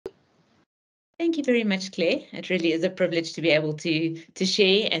Thank you very much, Claire. It really is a privilege to be able to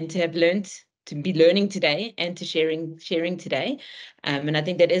share and to have learned, to be learning today and to sharing today. And I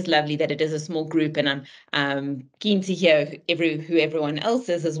think that is lovely that it is a small group, and I'm keen to hear who everyone else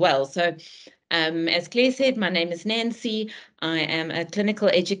is as well. So as Claire said, my name is Nancy. I am a clinical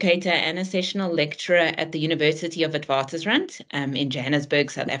educator and a sessional lecturer at the University of Witwatersrand in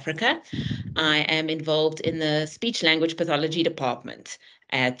Johannesburg, South Africa. I am involved in the speech language pathology department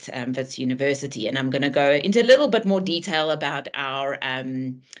at Wits University, and I'm going to go into a little bit more detail about our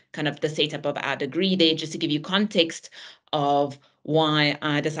kind of the setup of our degree there, just to give you context of why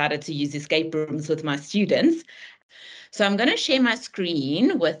I decided to use escape rooms with my students. So I'm going to share my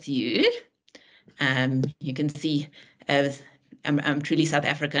screen with you. You can see I'm truly South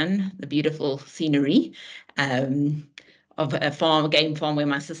African, the beautiful scenery of a game farm where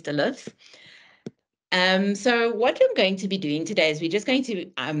my sister lives. So what I'm going to be doing today is we're just going to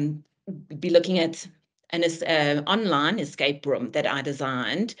be looking at an online escape room that I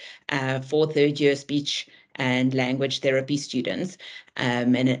designed for third-year speech and language therapy students,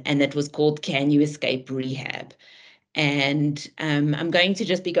 and it was called Can You Escape Rehab? And I'm going to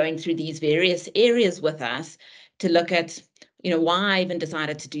just be going through these various areas with us to look at, why I even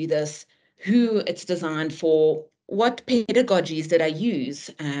decided to do this, who it's designed for, what pedagogies did I use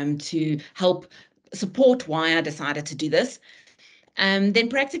to help support why I decided to do this. Then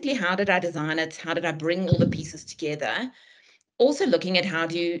practically, how did I design it? How did I bring all the pieces together? Also looking at how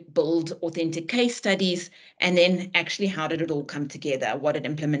do you build authentic case studies, and then actually how did it all come together? What did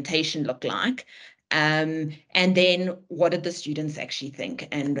implementation look like? And then what did the students actually think,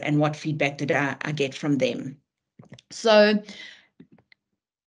 and what feedback did I get from them? So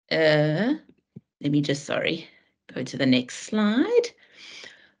let me just, go to the next slide.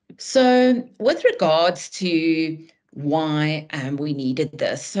 So with regards to why we needed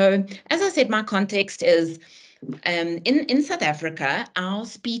this. So as I said, my context is in South Africa, our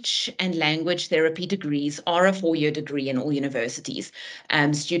speech and language therapy degrees are a 4-year degree in all universities.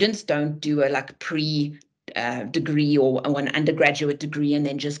 Students don't do a degree or an undergraduate degree and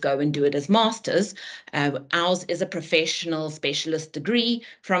then just go and do it as masters. Ours is a professional specialist degree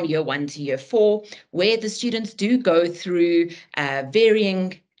from year 1 to year 4, where the students do go through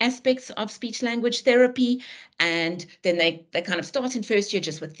varying aspects of speech language therapy, and then they kind of start in first year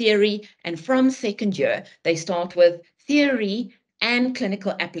just with theory, and from second year they start with theory and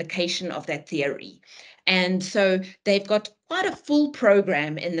clinical application of that theory. And so they've got quite a full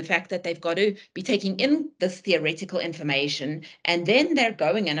program in the fact that they've got to be taking in this theoretical information, and then they're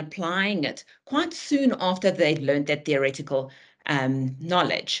going and applying it quite soon after they've learned that theoretical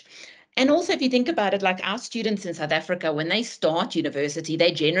knowledge. And also, if you think about it, like our students in South Africa, when they start university,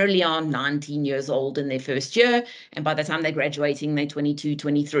 they generally are 19 years old in their first year. And by the time they're graduating, they're 22,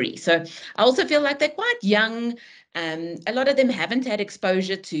 23. So I also feel like they're quite young. A lot of them haven't had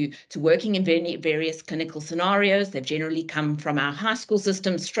exposure to working in various clinical scenarios. They've generally come from our high school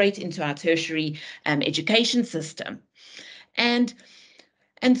system straight into our tertiary education system. And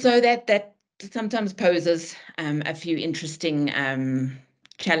so that sometimes poses a few interesting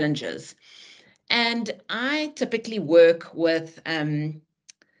challenges. And I typically work with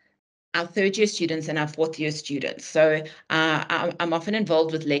our third-year students and our fourth-year students. So I'm often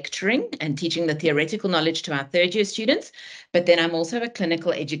involved with lecturing and teaching the theoretical knowledge to our third-year students, but then I'm also a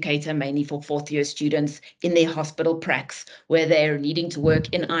clinical educator, mainly for fourth-year students in their hospital pracs, where they're needing to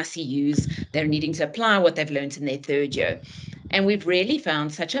work in ICUs, they're needing to apply what they've learned in their third year. And we've really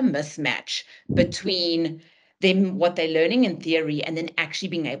found such a mismatch between them, what they're learning in theory, and then actually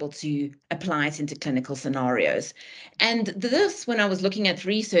being able to apply it into clinical scenarios. And this, when I was looking at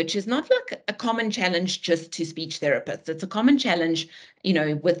research, is not like a common challenge just to speech therapists. It's a common challenge,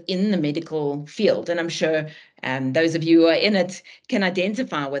 within the medical field. And I'm sure those of you who are in it can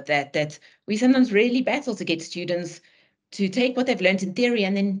identify with that we sometimes really battle to get students to take what they've learned in theory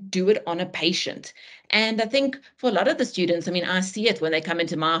and then do it on a patient. And I think for a lot of the students, I mean, I see it when they come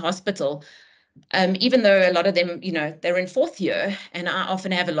into my hospital, even though a lot of them, they're in fourth year, and I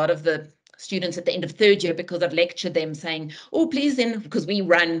often have a lot of the students at the end of third year, because I've lectured them saying, oh, please, then, because we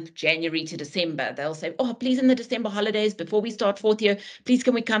run January to December, they'll say, oh, please, in the December holidays, before we start fourth year, please,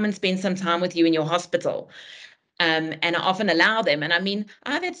 can we come and spend some time with you in your hospital? And I often allow them. And I mean,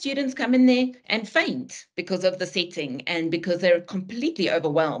 I've had students come in there and faint because of the setting and because they're completely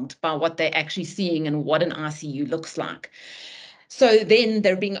overwhelmed by what they're actually seeing and what an ICU looks like. So then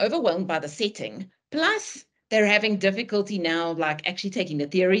they're being overwhelmed by the setting. Plus, they're having difficulty now, like actually taking the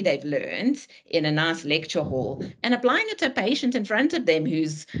theory they've learned in a nice lecture hall and applying it to a patient in front of them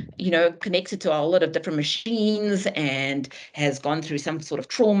who's, connected to a whole lot of different machines and has gone through some sort of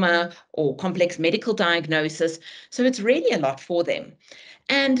trauma or complex medical diagnosis. So it's really a lot for them.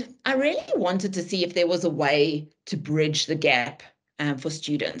 And I really wanted to see if there was a way to bridge the gap for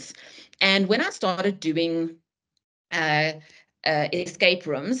students. And when I started doing escape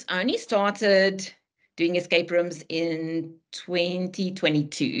rooms, I only started doing escape rooms in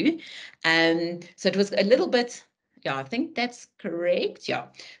 2022. So it was a little bit, yeah, I think that's correct. Yeah.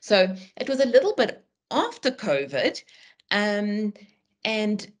 So it was a little bit after COVID. Um,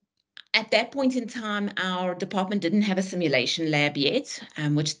 and at that point in time, our department didn't have a simulation lab yet,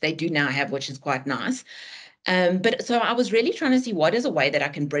 which they do now have, which is quite nice. But so I was really trying to see what is a way that I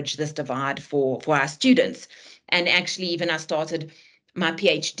can bridge this divide for our students. And actually, even I started my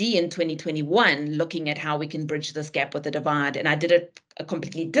PhD in 2021 looking at how we can bridge this gap with the divide. And I did a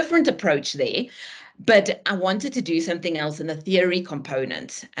completely different approach there. But I wanted to do something else in the theory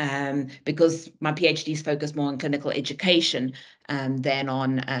component because my PhD is focused more on clinical education than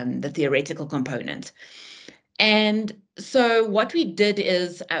on the theoretical component. And so what we did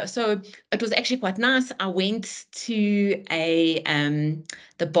is, so it was actually quite nice. I went to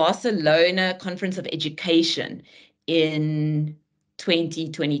the Barcelona Conference of Education in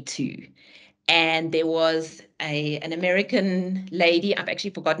 2022. And there was an American lady. I've actually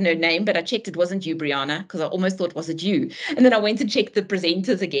forgotten her name, but I checked it wasn't you, Brianna, because I almost thought, was it you? And then I went and checked the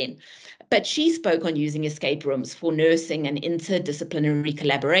presenters again. But she spoke on using escape rooms for nursing and interdisciplinary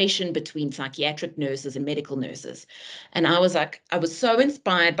collaboration between psychiatric nurses and medical nurses. And I was so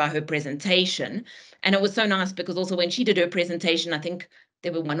inspired by her presentation. And it was so nice because also when she did her presentation, I think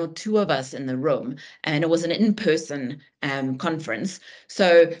there were one or two of us in the room, and it was an in-person conference.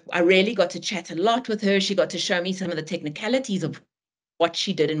 So I really got to chat a lot with her. She got to show me some of the technicalities of what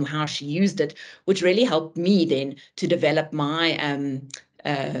she did and how she used it, which really helped me then to develop my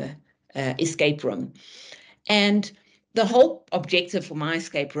escape room. And the whole objective for my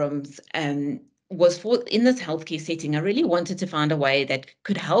escape rooms was for in this healthcare setting, I really wanted to find a way that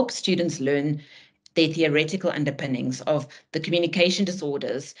could help students learn their theoretical underpinnings of the communication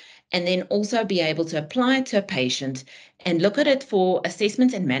disorders, and then also be able to apply it to a patient and look at it for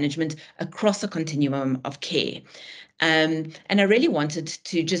assessment and management across a continuum of care. And I really wanted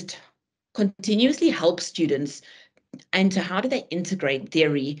to just continuously help students into how do they integrate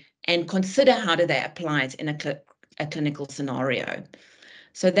theory and consider how do they apply it in a clinical scenario.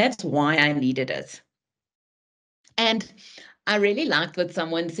 So that's why I needed it. And I really liked what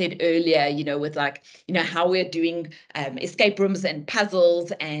someone said earlier, with how we're doing escape rooms and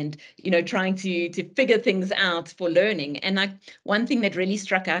puzzles and, trying to figure things out for learning. And one thing that really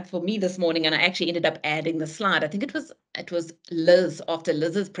struck out for me this morning, and I actually ended up adding the slide, I think it was Liz after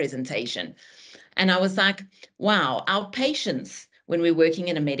Liz's presentation. And I was like, wow, our patients, when we're working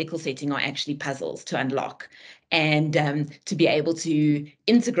in a medical setting, are actually puzzles to unlock and to be able to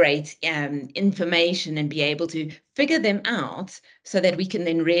integrate information and be able to figure them out so that we can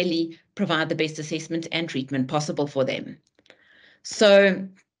then really provide the best assessment and treatment possible for them. So,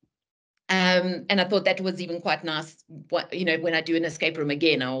 and I thought that was even quite nice. When I do an escape room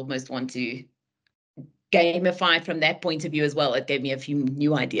again, I almost want to gamify it from that point of view as well. It gave me a few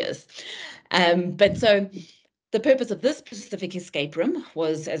new ideas. But so the purpose of this specific escape room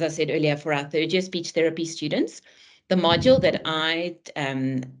was, as I said earlier, for our third-year speech therapy students. The module that I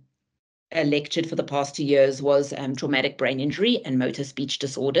lectured for the past 2 years was traumatic brain injury and motor speech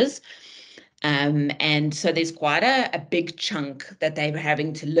disorders. And so there's quite a big chunk that they were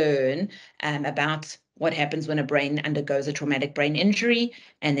having to learn about what happens when a brain undergoes a traumatic brain injury,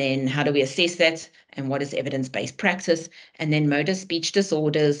 and then how do we assess that, and what is evidence-based practice, and then motor speech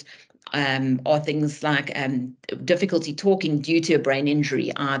disorders are things like difficulty talking due to a brain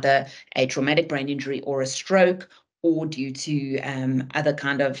injury, either a traumatic brain injury or a stroke, or due to other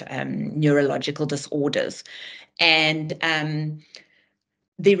kind of neurological disorders. And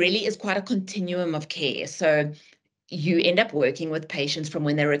there really is quite a continuum of care. So you end up working with patients from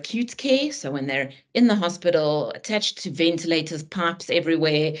when they're acute care, so when they're in the hospital, attached to ventilators, pipes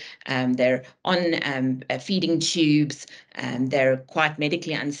everywhere, they're on feeding tubes, they're quite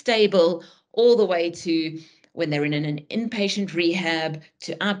medically unstable, all the way to when they're in an inpatient rehab,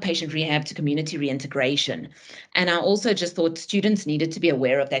 to outpatient rehab, to community reintegration. And I also just thought students needed to be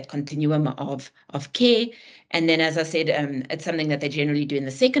aware of that continuum of care. And then, as I said, it's something that they generally do in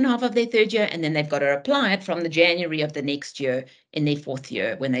the second half of their third year, and then they've got to apply it from the January of the next year in their fourth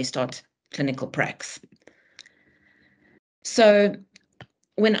year when they start clinical pracs. So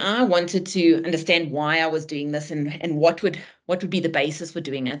when I wanted to understand why I was doing this and what would be the basis for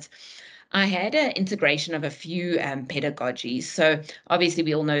doing it, I had an integration of a few pedagogies. So obviously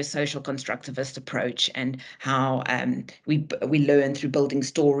we all know social constructivist approach and how we learn through building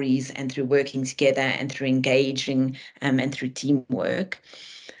stories and through working together and through engaging and through teamwork.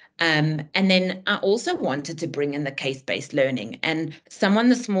 And then I also wanted to bring in the case-based learning. And someone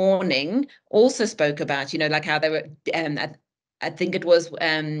this morning also spoke about, like how they were, I think it was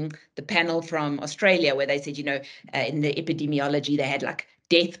the panel from Australia where they said, in the epidemiology, they had like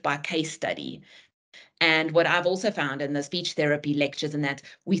death by case study. And what I've also found in the speech therapy lectures and that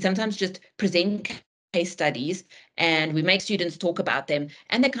we sometimes just present case studies and we make students talk about them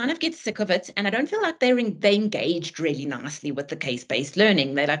and they kind of get sick of it. And I don't feel like they engaged really nicely with the case-based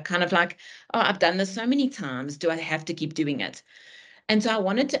learning. They're like kind of like, oh, I've done this so many times. Do I have to keep doing it? And so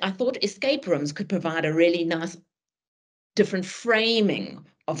I thought escape rooms could provide a really nice different framing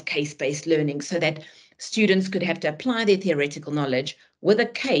of case-based learning so that students could have to apply their theoretical knowledge with a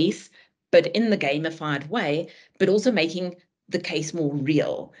case, but in the gamified way, but also making the case more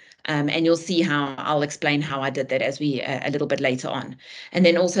real. And you'll see how I'll explain how I did that as we a little bit later on. And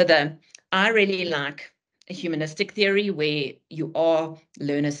then also I really like a humanistic theory where you are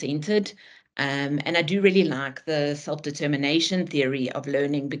learner-centered. And I do really like the self-determination theory of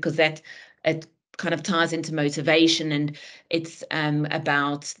learning because it kind of ties into motivation, and it's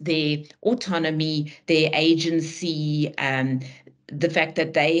about their autonomy, their agency, the fact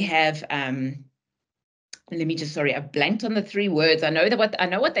that they have let me just, sorry, I've blanked on the three words. I know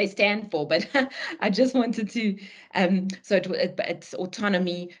what they stand for, but I just wanted to, so it's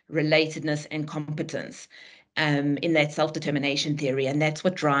autonomy, relatedness, and competence in that self-determination theory, and that's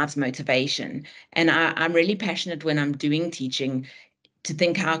what drives motivation. And I'm really passionate when I'm doing teaching to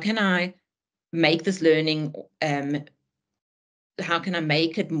think, how can I make this learning, how can I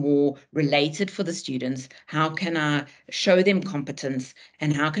make it more related for the students? How can I show them competence?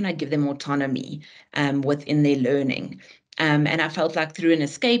 And how can I give them autonomy within their learning? And I felt like through an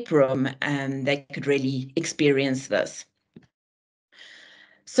escape room, they could really experience this.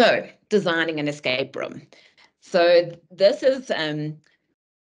 So designing an escape room. So this is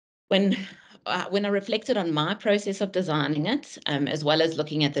when I reflected on my process of designing it, as well as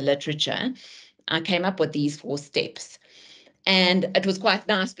looking at the literature, I came up with these 4 steps. And it was quite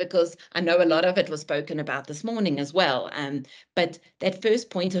nice because I know a lot of it was spoken about this morning as well. But that first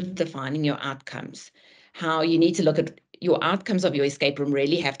point of defining your outcomes, how you need to look at your outcomes of your escape room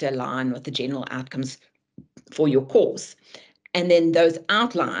really have to align with the general outcomes for your course. And then those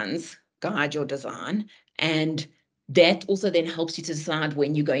outlines guide your design, and that also then helps you to decide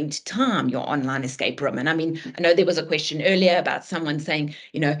when you're going to time your online escape room. And I mean, I know there was a question earlier about someone saying,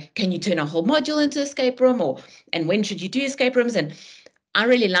 can you turn a whole module into escape room, and when should you do escape rooms? And I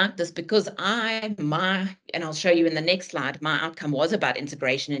really like this because and I'll show you in the next slide, my outcome was about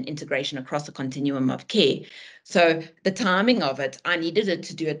integration and integration across a continuum of care. So the timing of it, I needed it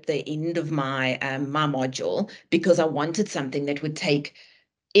to do at the end of my my module because I wanted something that would take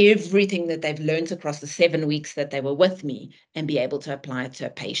everything that they've learned across the 7 weeks that they were with me and be able to apply it to a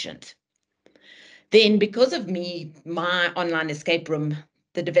patient. Then because of me, my online escape room,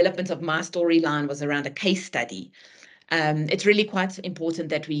 the development of my storyline was around a case study. It's really quite important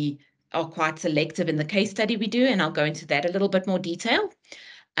that we are quite selective in the case study we do, and I'll go into that a little bit more detail.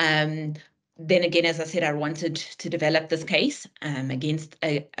 Then again, as I said, I wanted to develop this case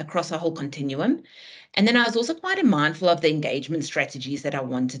across a whole continuum. And then I was also quite mindful of the engagement strategies that I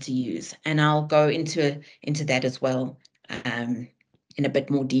wanted to use, and I'll go into that as well in a bit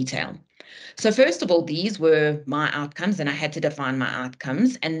more detail. So first of all, these were my outcomes, and I had to define my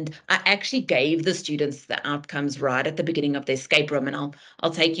outcomes. And I actually gave the students the outcomes right at the beginning of the escape room. And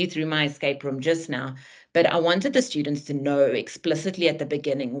I'll take you through my escape room just now. But I wanted the students to know explicitly at the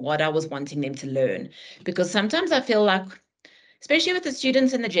beginning what I was wanting them to learn. Because sometimes I feel like, especially with the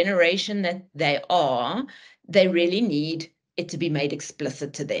students in the generation that they really need it to be made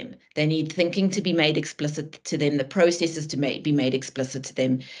explicit to them. They need thinking to be made explicit to them, the processes to be made explicit to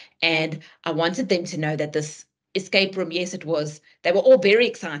them. And I wanted them to know that this escape room, yes, they were all very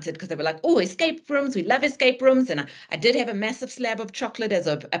excited because they were like, oh, escape rooms, we love escape rooms. And I did have a massive slab of chocolate as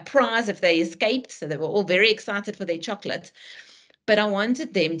a prize if they escaped. So they were all very excited for their chocolate. But I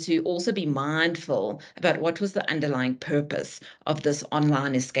wanted them to also be mindful about what was the underlying purpose of this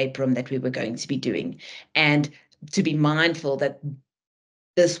online escape room that we were going to be doing, and to be mindful that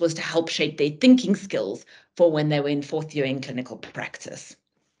this was to help shape their thinking skills for when they were in 4th year in clinical practice.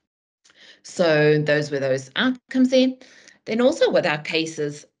 So those were those outcomes there. Then also with our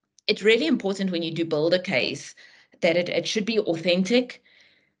cases, it's really important when you do build a case that it should be authentic.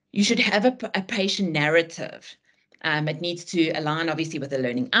 You should have a patient narrative. It needs to align, obviously, with the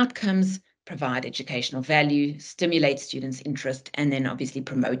learning outcomes, provide educational value, stimulate students' interest, and then obviously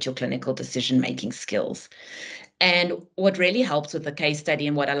promote your clinical decision-making skills. And what really helps with the case study,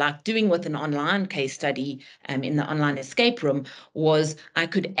 and what I like doing with an online case study in the online escape room, was I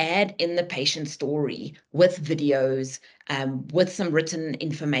could add in the patient story with videos, with some written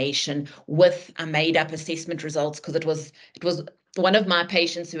information, with a made-up assessment results, because it was one of my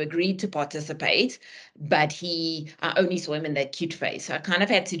patients who agreed to participate, but I only saw him in the acute phase. So I kind of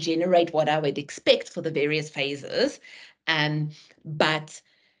had to generate what I would expect for the various phases. But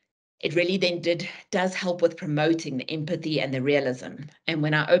it really then does help with promoting the empathy and the realism. And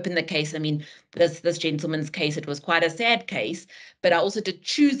when I opened the case, I mean, this gentleman's case, it was quite a sad case, but I also did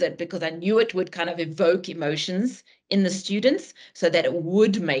choose it because I knew it would kind of evoke emotions in the students so that it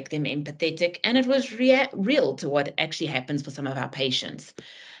would make them empathetic, and it was real to what actually happens for some of our patients.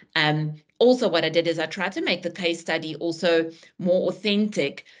 Also, what I did is I tried to make the case study also more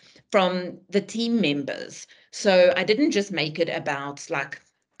authentic from the team members. So I didn't just make it about like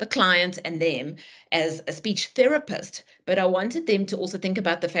the client and them as a speech therapist, but I wanted them to also think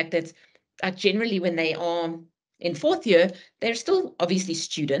about the fact that generally when they are in fourth year, they're still obviously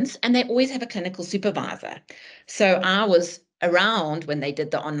students and they always have a clinical supervisor. So I was around when they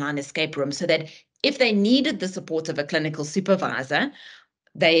did the online escape room so that if they needed the support of a clinical supervisor,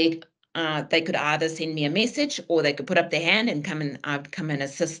 they could either send me a message or they could put up their hand and I'd come and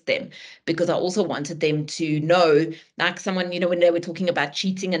assist them, because I also wanted them to know, like someone, when they were talking about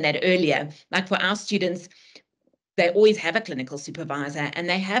cheating and that earlier, like for our students, they always have a clinical supervisor and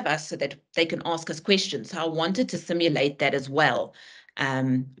they have us so that they can ask us questions. So I wanted to simulate that as well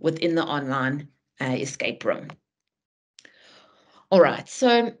within the online escape room. All right,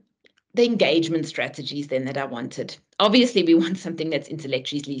 so the engagement strategies then that I wanted. Obviously, we want something that's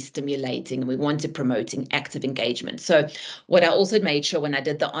intellectually stimulating. We wanted promoting active engagement. So what I also made sure when I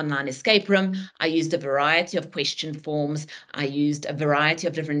did the online escape room, I used a variety of question forms. I used a variety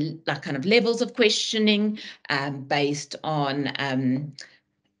of different kind of levels of questioning based on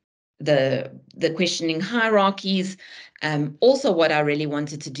the questioning hierarchies. Also, what I really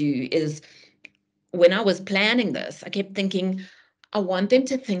wanted to do is, when I was planning this, I kept thinking, I want them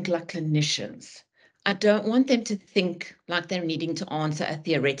to think like clinicians. I don't want them to think like they're needing to answer a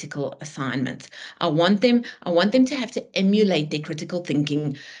theoretical assignment. I want them to have to emulate their critical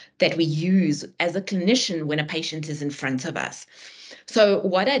thinking that we use as a clinician when a patient is in front of us. So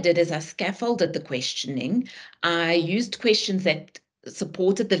what I did is I scaffolded the questioning. I used questions that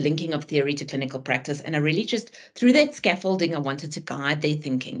supported the linking of theory to clinical practice. And I really just, through that scaffolding, I wanted to guide their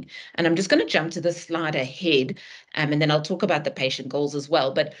thinking. And I'm just going to jump to the slide ahead, and then I'll talk about the patient goals as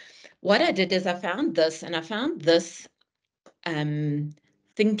well. But what I did is I found this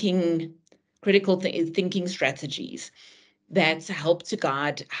critical thinking strategies that help to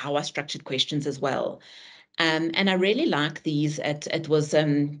guide how I structured questions as well. And I really like these. It was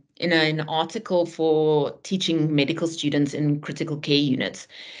in an article for teaching medical students in critical care units.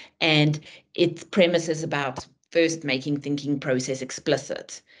 And its premise is about first making thinking process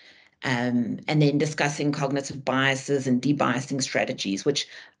explicit, and then discussing cognitive biases and debiasing strategies, which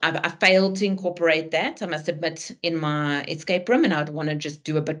I failed to incorporate that, I must admit, in my escape room, and I'd want to just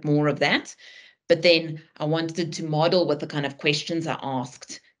do a bit more of that. But then I wanted to model with the kind of questions I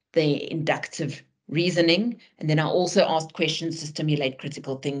asked, the inductive reasoning, and then I also asked questions to stimulate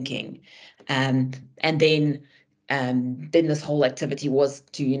critical thinking. And then this whole activity was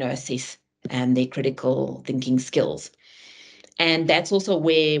to, assess their critical thinking skills. And that's also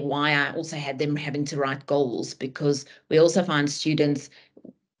why I also had them having to write goals, because we also find students,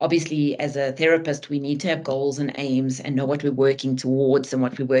 obviously, as a therapist, we need to have goals and aims and know what we're working towards and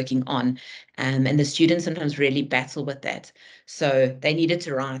what we're working on. And the students sometimes really battle with that. So they needed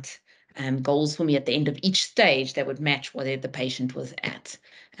to write goals for me at the end of each stage that would match where the patient was at.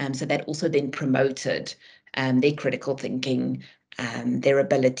 So that also then promoted their critical thinking, their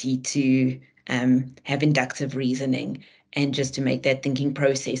ability to have inductive reasoning, and just to make that thinking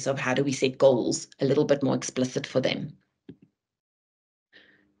process of how do we set goals a little bit more explicit for them.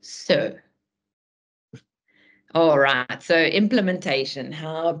 So, all right, so implementation,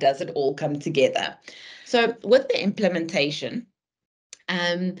 how does it all come together? So with the implementation,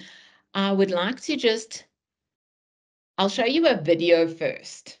 I would like to I'll show you a video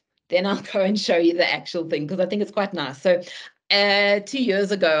first, then I'll go and show you the actual thing, because I think it's quite nice. So 2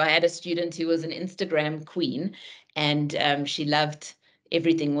 years ago, I had a student who was an Instagram queen, and she loved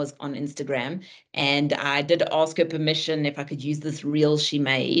everything was on Instagram. And I did ask her permission if I could use this reel she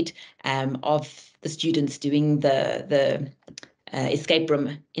made of the students doing the escape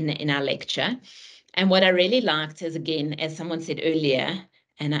room in our lecture. And what I really liked is, again, as someone said earlier,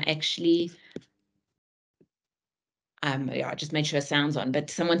 and I actually, yeah, I just made sure sound's on, but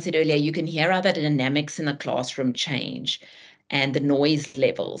someone said earlier, you can hear how the dynamics in the classroom change and the noise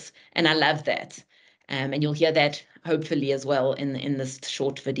levels. And I love that. And you'll hear that hopefully as well in this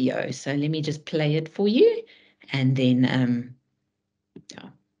short video. So let me just play it for you. And then, yeah.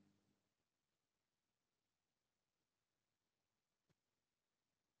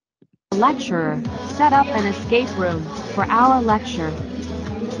 Lecturer set up an escape room for our lecture.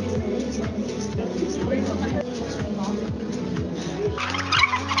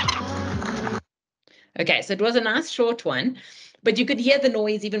 Okay, so it was a nice short one, but you could hear the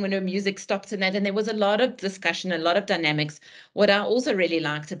noise even when her music stopped and that, and there was a lot of discussion, a lot of dynamics. What I also really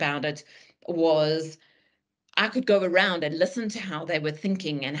liked about it was I could go around and listen to how they were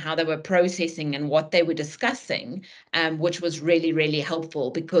thinking and how they were processing and what they were discussing, which was really, really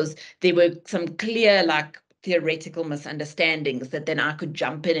helpful because there were some clear, like, theoretical misunderstandings that then I could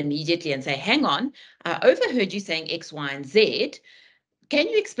jump in immediately and say, hang on, I overheard you saying X, Y, and Z. Can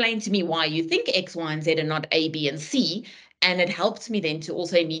you explain to me why you think X, Y, and Z and not A, B, and C? And it helped me then to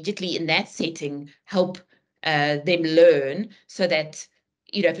also immediately in that setting help them learn so that,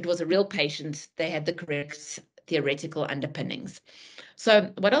 you know, if it was a real patient, they had the correct theoretical underpinnings.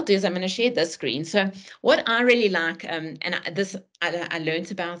 So what I'll do is I'm going to share this screen. So what I really like, and I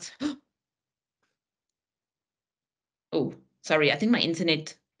learned about, oh, sorry, I think my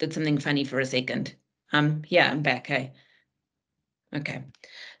internet did something funny for a second. Yeah, I'm back, hey. Okay,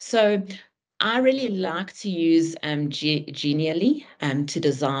 so I really like to use Genially to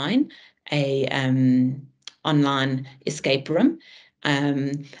design a online escape room.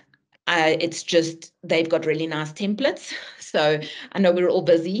 It's just they've got really nice templates. So I know we're all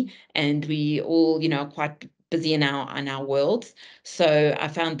busy and we all, you know, are quite busy in our worlds. So I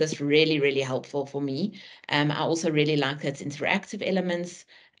found this really, really helpful for me. I also really like its interactive elements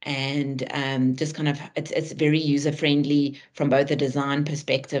and just kind of it's very user friendly from both a design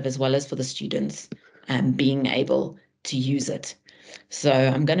perspective as well as for the students being able to use it. So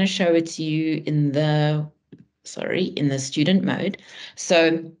I'm going to show it to you in the student mode.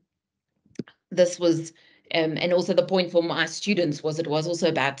 So this was, and also the point for my students was it was also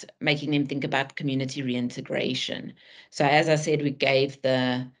about making them think about community reintegration. So as I said, we gave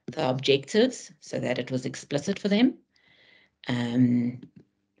the objectives so that it was explicit for them.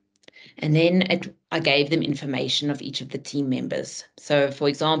 And then I gave them information of each of the team members. So for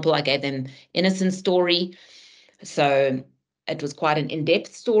example, I gave them innocent story. So it was quite an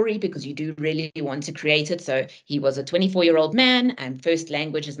in-depth story because you do really want to create it. So he was a 24-year-old man and first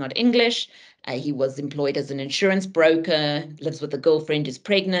language is not English. He was employed as an insurance broker, lives with a girlfriend who's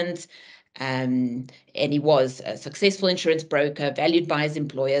pregnant. And he was a successful insurance broker, valued by his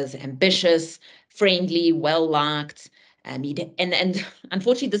employers, ambitious, friendly, well-liked. And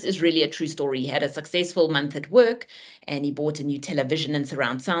unfortunately, this is really a true story. He had a successful month at work and he bought a new television and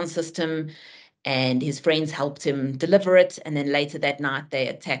surround sound system. And his friends helped him deliver it. And then later that night, they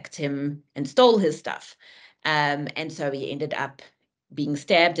attacked him and stole his stuff. And so he ended up being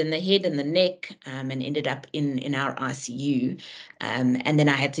stabbed in the head and the neck and ended up in our ICU. And then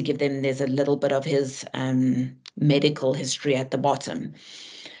I had to give them, there's a little bit of his medical history at the bottom.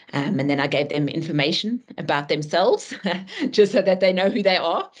 And then I gave them information about themselves, just so that they know who they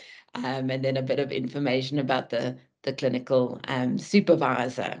are. And then a bit of information about the clinical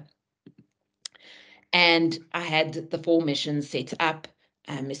supervisor. And I had the 4 missions set up,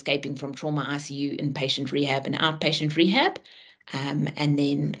 escaping from trauma ICU, inpatient rehab and outpatient rehab, and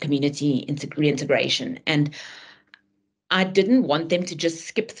then community reintegration. And I didn't want them to just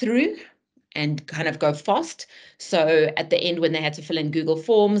skip through and kind of go fast. So at the end, when they had to fill in Google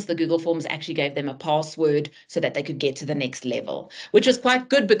Forms, the Google Forms actually gave them a password so that they could get to the next level, which was quite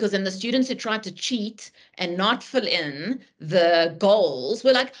good because then the students who tried to cheat and not fill in the goals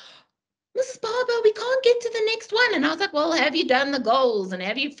were like, Mrs. Barber, we can't get to the next one. And I was like, well, have you done the goals and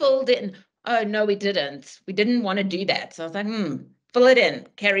have you filled in? Oh, no, we didn't. We didn't want to do that. So I was like, fill it in,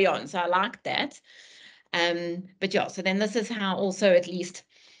 carry on. So I liked that. But yeah, so then this is how also at least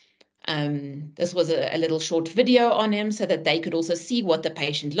this was a little short video on him so that they could also see what the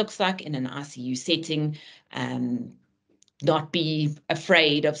patient looks like in an ICU setting, not be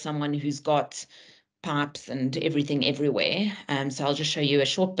afraid of someone who's got pipes and everything everywhere. So I'll just show you a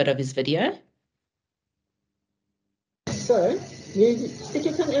short bit of his video. So, you stick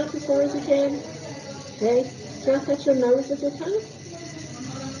your tongue out as far as you can. Okay, try and touch your nose with your tongue.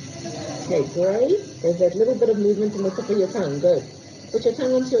 Okay, great. There's that little bit of movement in the tip of your tongue. Good. Put your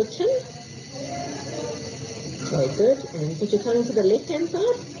tongue onto your chin. Okay, good. And put your tongue to the left-hand side.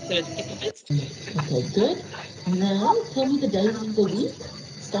 So let's skip a bit. Okay, good. Now, tell me the days of the week.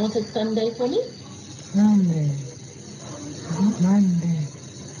 Start at Sunday for me. Monday. Monday.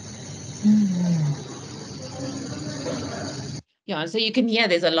 Yeah, so you can hear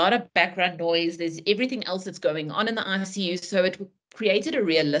there's a lot of background noise. There's everything else that's going on in the ICU. So it created a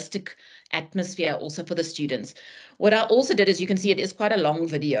realistic atmosphere also for the students. What I also did is, you can see it is quite a long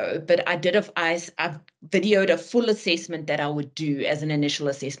video, but I've videoed a full assessment that I would do as an initial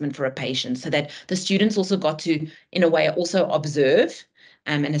assessment for a patient, so that the students also got to, in a way, also observe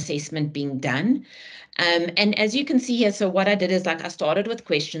an assessment being done. And as you can see here, so what I did is, like, I started with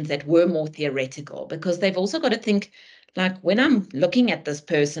questions that were more theoretical, because they've also got to think, like, when I'm looking at this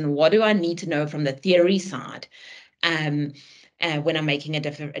person, what do I need to know from the theory side when I'm making a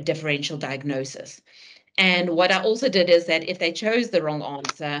differential diagnosis? And what I also did is that if they chose the wrong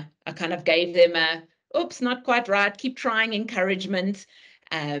answer, I kind of gave them a, oops, not quite right, keep trying encouragement.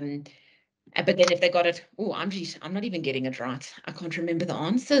 But then if they got it, oh, I'm not even getting it right. I can't remember the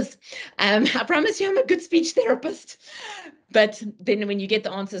answers. I promise you I'm a good speech therapist. But then when you get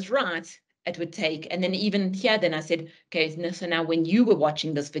the answers right, it would take, and then even here, then I said, okay, so now when you were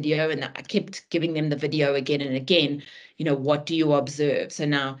watching this video, and I kept giving them the video again and again, what do you observe? So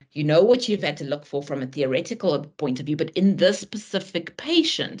now you know what you've had to look for from a theoretical point of view, but in this specific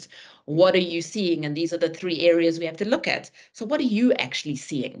patient, what are you seeing? And these are the 3 areas we have to look at. So what are you actually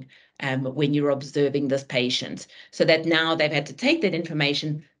seeing when you're observing this patient? So that now they've had to take that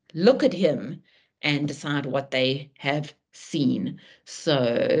information, look at him, and decide what they have seen.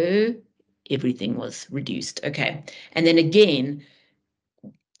 So everything was reduced. Okay. And then again,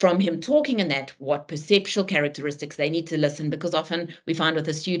 from him talking in that, what perceptual characteristics they need to listen, because often we find with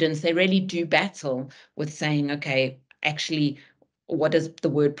the students, they really do battle with saying, okay, actually, what does the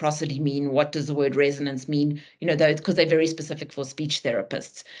word prosody mean? What does the word resonance mean? Because they're very specific for speech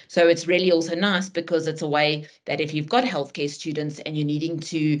therapists. So it's really also nice, because it's a way that if you've got healthcare students and you're needing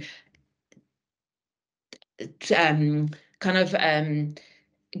to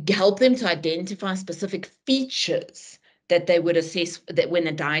help them to identify specific features that they would assess that when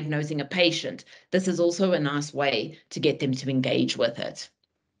they're diagnosing a patient, this is also a nice way to get them to engage with it.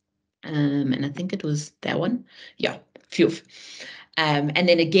 And I think it was that one. Yeah, phew. And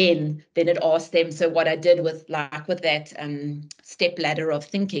then again, then it asked them, so what I did with that step ladder of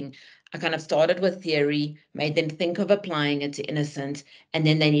thinking, I kind of started with theory, made them think of applying it to innocent, and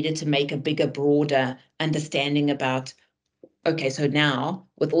then they needed to make a bigger, broader understanding about, okay, so now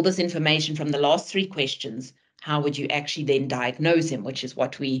with all this information from the last 3 questions, how would you actually then diagnose him, which is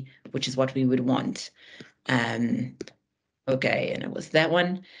what we would want. Okay, and it was that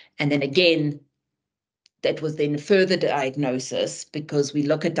one. And then again, that was then further diagnosis, because we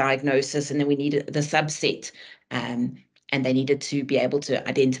look at diagnosis and then we need the subset, and they needed to be able to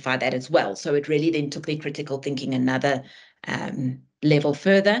identify that as well. So it really then took their critical thinking another level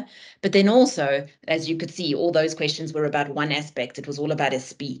further. But then also, as you could see, all those questions were about one aspect. It was all about his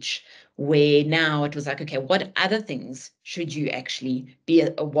speech, where now it was like, okay, what other things should you actually be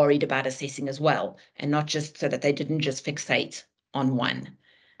worried about assessing as well, and not just so that they didn't just fixate on one.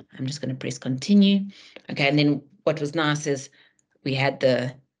 I'm just going to press continue. Okay, and then what was nice is we had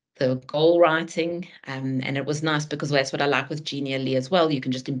the goal writing, and it was nice because that's what I like with Genially as well. You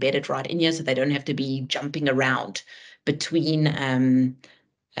can just embed it right in here, so they don't have to be jumping around between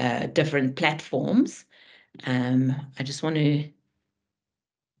different platforms. I just want to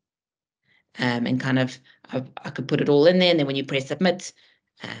and kind of I could put it all in there, and then when you press submit,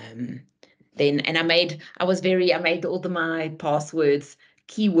 then I made all my passwords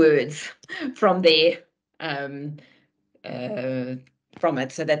keywords from there, from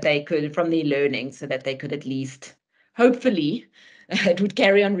it, so that they could, from their learning, so that they could at least, hopefully, it would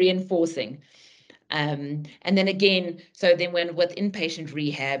carry on reinforcing. And then again, so then when with inpatient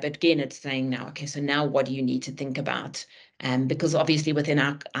rehab, again, it's saying now, okay, so now what do you need to think about? Because obviously within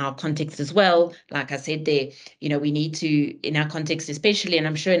our context as well, like I said there, we need to, in our context especially, and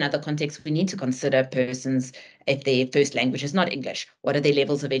I'm sure in other contexts, we need to consider persons, if their first language is not English, what are their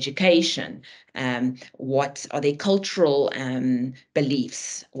levels of education? What are their cultural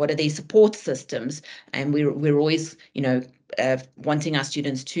beliefs? What are their support systems? And we're always, wanting our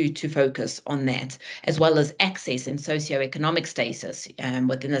students to focus on that, as well as access and socioeconomic status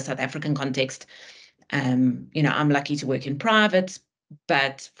within the South African context. I'm lucky to work in private,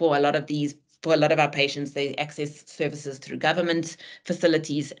 but for a lot of our patients, they access services through government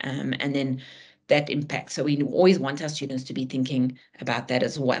facilities, and then that impacts. So we always want our students to be thinking about that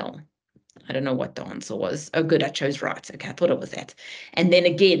as well. I don't know what the answer was. Oh, good, I chose right. Okay, I thought it was that. And then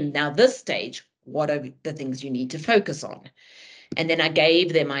again, now this stage, what are the things you need to focus on. And then I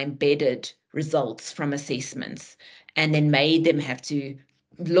gave them my embedded results from assessments, and then made them have to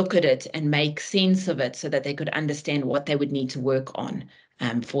look at it and make sense of it so that they could understand what they would need to work on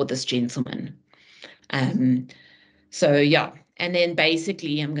for this gentleman. So yeah, and then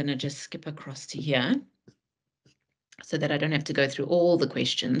basically I'm going to just skip across to here so that I don't have to go through all the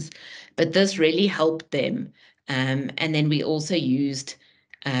questions, but this really helped them. And then we also used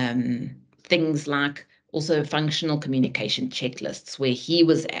things like also functional communication checklists where he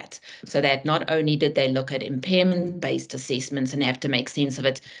was at, so that not only did they look at impairment-based assessments and have to make sense of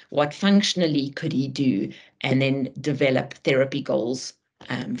it, what functionally could he do, and then develop therapy goals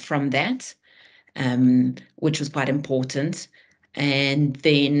from that, which was quite important. And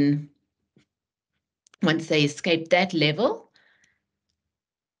then once they escaped that level,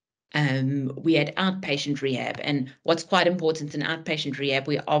 we had outpatient rehab. And what's quite important in outpatient rehab,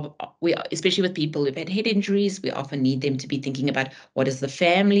 we are, especially with people who've had head injuries, we often need them to be thinking about what is the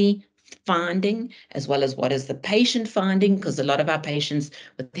family finding as well as what is the patient finding, because a lot of our patients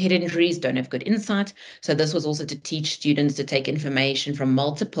with head injuries don't have good insight. So this was also to teach students to take information from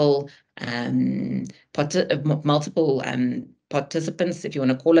multiple participants, if you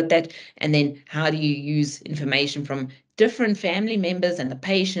want to call it that, and then how do you use information from different family members and the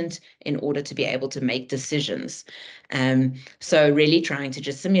patient in order to be able to make decisions. So really trying to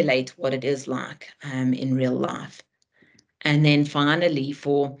just simulate what it is like in real life. And then finally,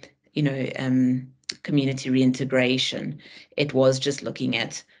 for community reintegration, it was just looking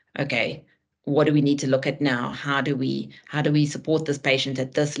at, okay, what do we need to look at now? How do we support this patient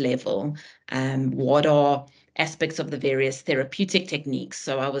at this level? What are aspects of the various therapeutic techniques?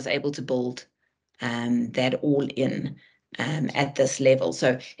 So I was able to build that all in at this level.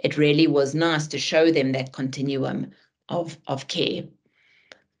 So it really was nice to show them that continuum of care.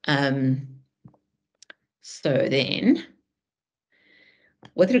 So then,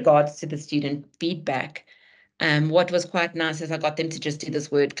 with regards to the student feedback, what was quite nice is I got them to just do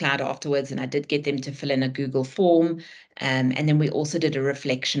this word cloud afterwards, and I did get them to fill in a Google form. And then we also did a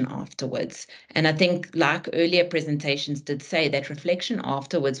reflection afterwards. And I think, like earlier presentations did say, that reflection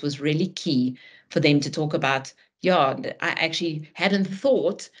afterwards was really key for them to talk about, yeah, I actually hadn't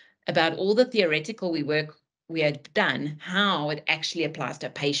thought about all the theoretical work we had done, how it actually applies to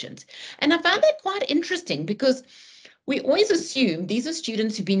a patient. And I found that quite interesting because we always assume these are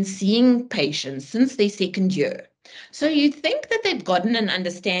students who've been seeing patients since their second year. So you think that they've gotten an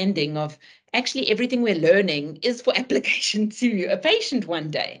understanding of actually everything we're learning is for application to a patient one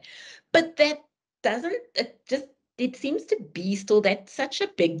day. But that doesn't, it seems to be still that such a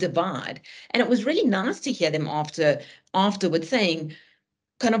big divide. And it was really nice to hear them afterwards saying,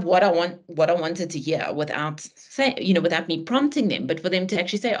 kind of what I wanted to hear without saying, without me prompting them, but for them to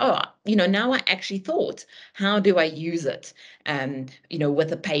actually say, oh, now I actually thought, how do I use it,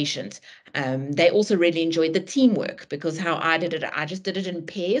 with a patient. They also really enjoyed the teamwork, because how I did it, I just did it in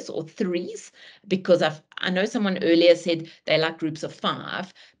pairs or threes, because I know someone earlier said they like groups of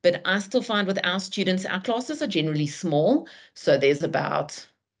 5, but I still find with our students, our classes are generally small. So there's about,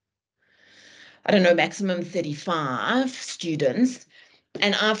 I don't know, maximum 35 students.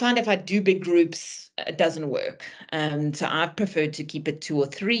 And I find if I do big groups, it doesn't work. So I've preferred to keep it 2 or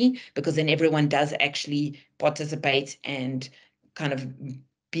 3, because then everyone does actually participate and kind of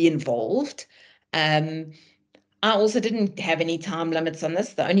be involved. I also didn't have any time limits on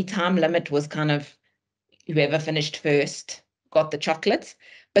this. The only time limit was kind of whoever finished first got the chocolates,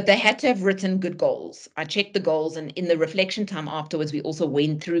 but they had to have written good goals. I checked the goals, and in the reflection time afterwards, we also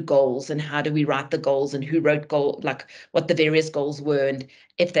went through goals and how do we write the goals and who wrote like what the various goals were and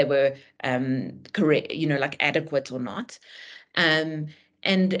if they were correct, like adequate or not. And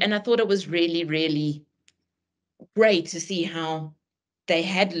I thought it was really, really great to see how they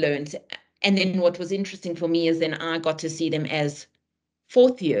had learned. And then what was interesting for me is then I got to see them as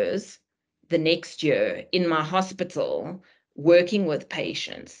 4th years the next year in my hospital working with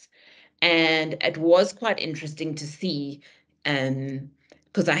patients. And it was quite interesting to see,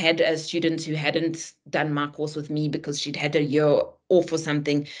 because I had a student who hadn't done my course with me because she'd had a year off or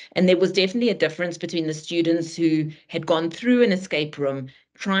something. And there was definitely a difference between the students who had gone through an escape room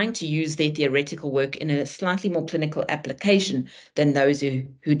trying to use their theoretical work in a slightly more clinical application than those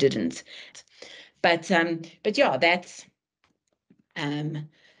who didn't. But yeah, that's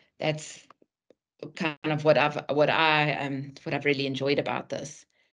kind of what I've really enjoyed about this.